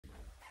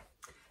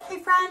Hey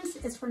friends,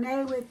 it's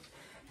Rene with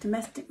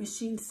Domestic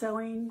Machine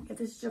Sewing. If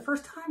this is your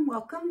first time,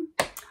 welcome.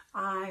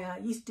 I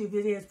used to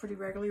do videos pretty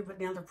regularly,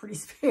 but now they're pretty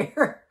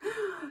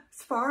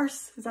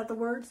sparse. Is that the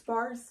word?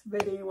 Sparse?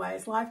 But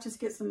anyways, life just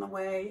gets in the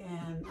way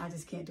and I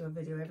just can't do a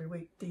video every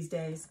week these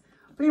days.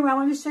 But anyway, I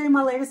want to show you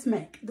my latest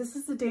make. This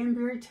is the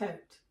Danbury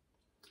Tote.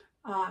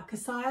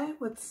 Kasaya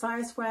with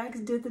Saya Swags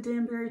did the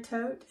Danbury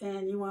Tote,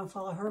 and you want to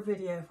follow her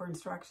video for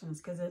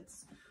instructions because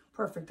it's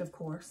perfect, of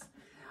course.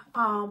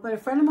 But a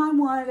friend of mine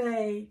wanted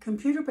a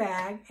computer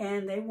bag,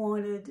 and they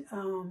wanted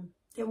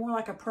it more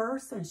like a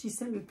purse, and she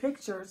sent me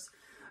pictures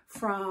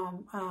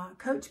from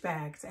Coach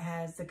bags that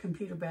has the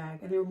computer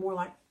bag, and they were more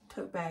like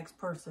tote bags,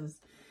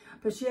 purses.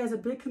 But she has a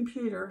big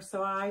computer,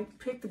 so I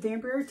picked the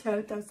Danbury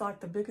Tote. That was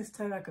like the biggest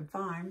tote I could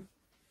find.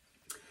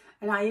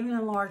 And I even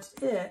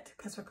enlarged it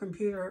because her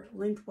computer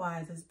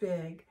lengthwise is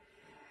big.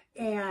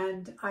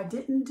 And I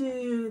didn't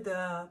do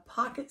the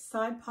pockets,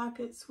 side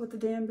pockets with the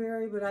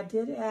Danbury, but I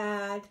did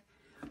add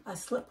a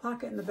slip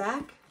pocket in the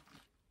back.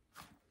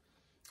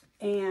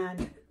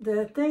 And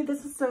the thing,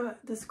 this is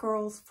this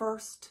girl's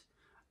first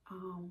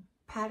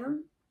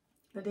pattern,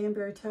 the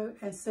Danbury Tote.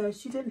 And so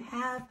she didn't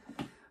have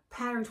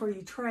patterns where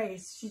you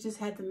trace, she just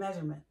had the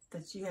measurement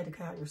that you had to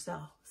cut out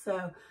yourself.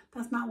 So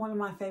that's not one of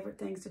my favorite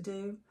things to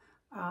do.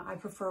 I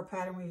prefer a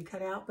pattern where you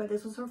cut out, but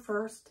this was her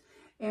first.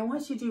 And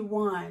once you do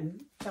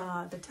one,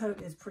 the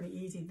tote is pretty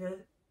easy. The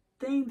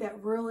thing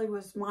that really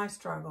was my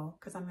struggle,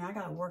 because I mean, I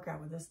got to work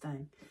out with this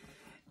thing,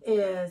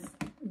 is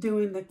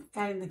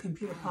adding the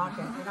computer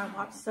pocket. And I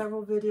watched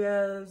several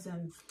videos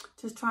and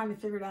just trying to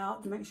figure it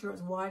out to make sure it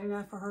was wide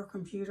enough for her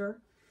computer.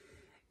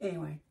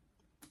 Anyway,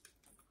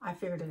 I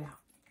figured it out,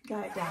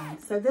 got it done.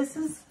 So this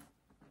is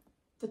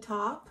the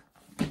top.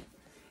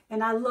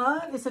 And I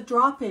love, it's a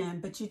drop-in,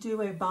 but you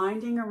do a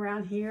binding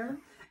around here.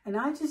 And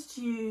I just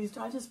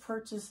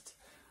purchased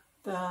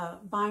the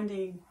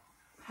binding,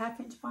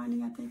 half-inch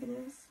binding, I think it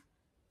is.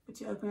 But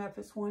you open it up,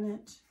 it's 1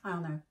 inch. I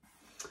don't know.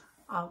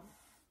 I'll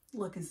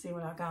look and see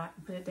what I got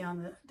and put it down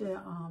in the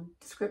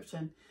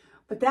description.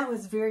 But that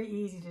was very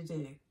easy to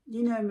do.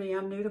 You know me,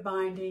 I'm new to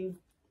binding.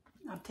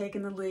 I've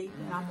taken the leap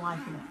and I'm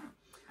liking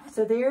it.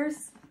 So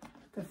there's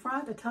the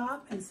front, the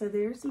top, and so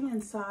there's the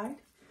inside.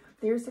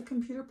 There's the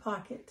computer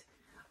pocket.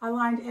 I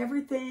lined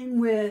everything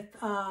with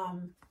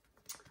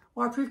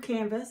waterproof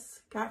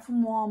canvas, got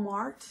from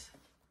Walmart,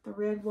 the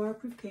red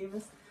waterproof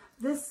canvas.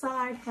 This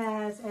side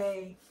has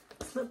a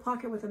slip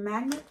pocket with a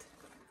magnet.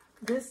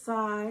 This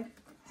side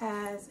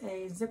has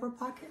a zipper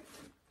pocket.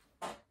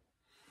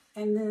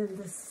 And then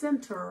the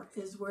center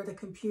is where the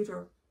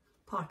computer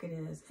pocket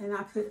is. And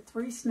I put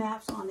 3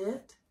 snaps on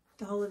it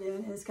to hold it in,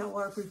 and it's got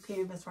waterproof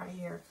canvas right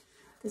here.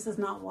 This is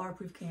not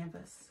waterproof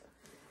canvas.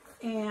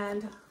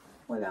 And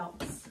what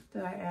else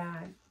did I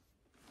add?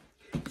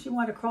 She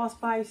wanted a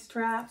crossbody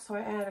strap, so I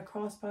added a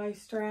crossbody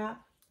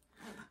strap.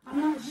 I'm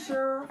not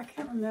sure, I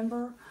can't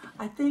remember.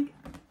 I think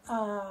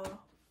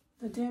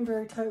the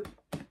Danbury Tote,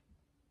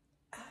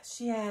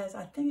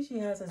 I think she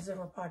has a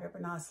zipper pocket,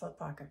 but not a slip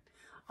pocket.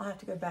 I'll have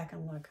to go back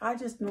and look. I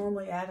just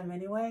normally add them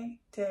anyway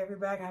to every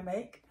bag I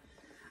make,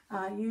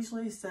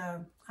 usually,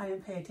 so I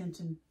didn't pay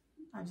attention.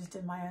 I just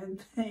did my own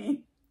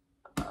thing.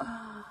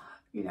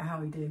 You know how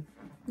we do.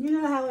 You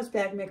know how us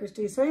bag makers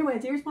do. So anyway,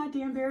 there's my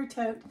Danbury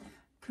Tote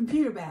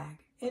computer bag.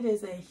 It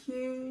is a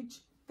huge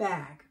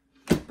bag,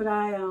 but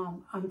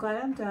I'm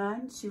glad I'm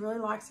done. She really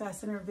likes it. I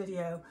sent her a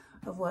video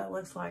of what it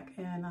looks like,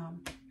 and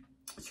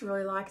she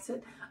really likes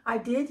it. I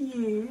did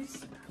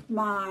use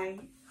my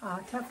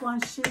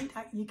Teflon sheet.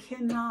 You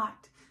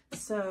cannot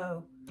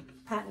sew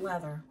patent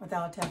leather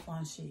without a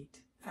Teflon sheet.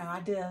 And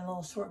I did a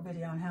little short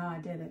video on how I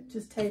did it.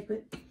 Just tape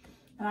it.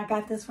 And I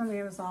got this from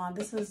Amazon.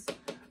 This is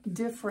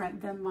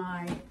different than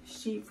my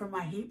sheet from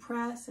my heat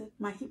press.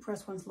 My heat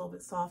press one's a little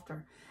bit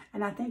softer.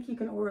 And I think you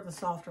can order the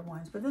softer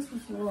ones, but this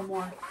one's a little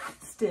more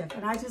stiff.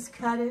 And I just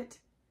cut it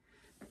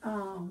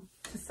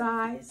to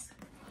size,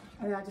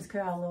 and I just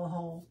cut out a little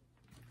hole.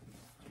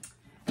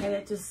 And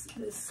it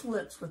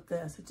slips with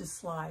this. It just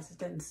slides. It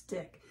doesn't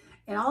stick.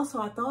 And also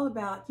I thought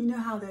about, you know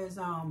how there's,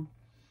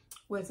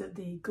 was it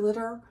the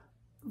glitter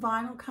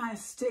vinyl kind of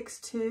sticks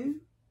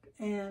too?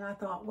 And I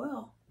thought,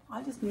 well,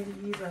 I just need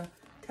to use a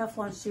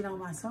Teflon sheet on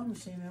my sewing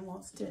machine and it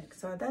won't stick.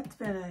 So that's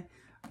been a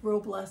real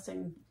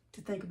blessing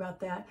to think about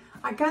that.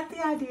 I got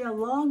the idea a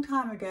long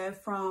time ago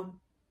from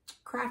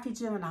Crafty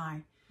Gemini.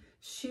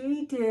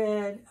 She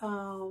did,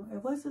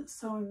 it wasn't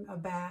sewing a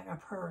bag, a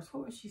purse.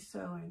 What was she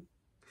sewing?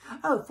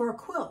 Oh, for a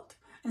quilt.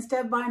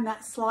 Instead of buying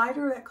that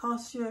slider that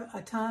costs you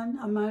a ton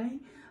of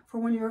money, for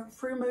when you're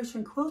free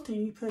motion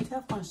quilting, you put a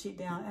Teflon sheet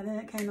down. And then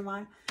it came to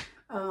my,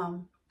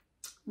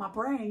 my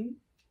brain,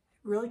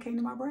 really came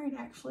to my brain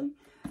actually,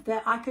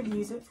 that I could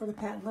use it for the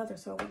patent leather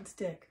so it wouldn't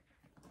stick.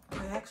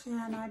 I actually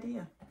had an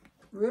idea.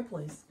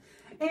 Ripley's.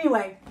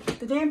 Anyway,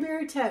 the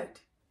Danbury Tote.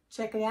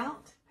 Check it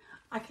out.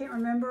 I can't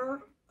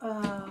remember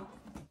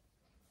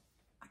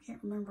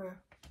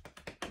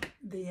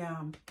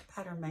the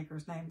pattern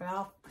maker's name, but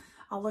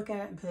I'll look at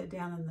it and put it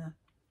down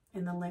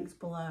in the links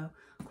below.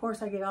 Of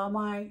course, I get all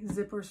my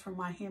zippers from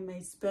my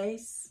Handmade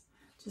Space.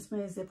 Just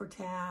made a zipper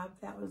tab.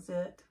 That was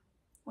it.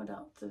 What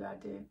else did I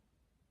do?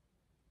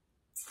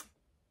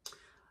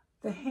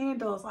 The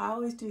handles, I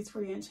always do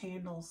 3-inch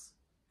handles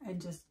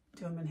and just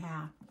do them in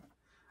half.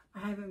 I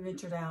haven't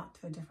ventured out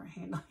to a different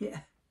handle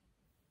yet.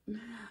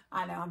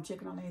 I know I'm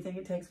chicken on anything.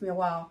 It takes me a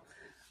while.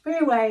 But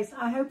anyways,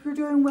 I hope you're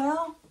doing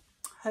well.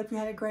 Hope you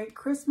had a great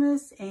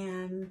Christmas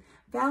and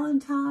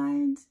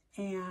Valentine's.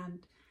 And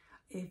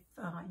if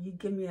you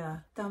give me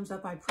a thumbs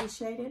up, I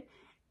appreciate it.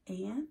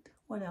 And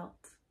what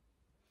else?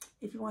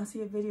 If you want to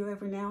see a video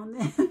every now and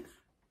then,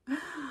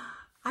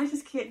 I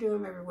just can't do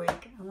them every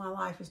week. And my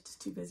life is just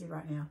too busy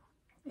right now.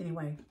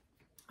 Anyway,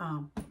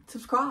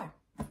 subscribe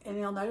and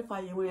it'll notify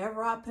you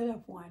whenever I put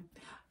up one.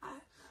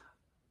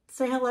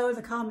 Say hello in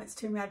the comments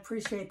to me. I'd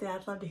appreciate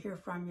that. I'd love to hear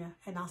from you.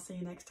 And I'll see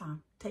you next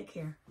time. Take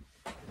care.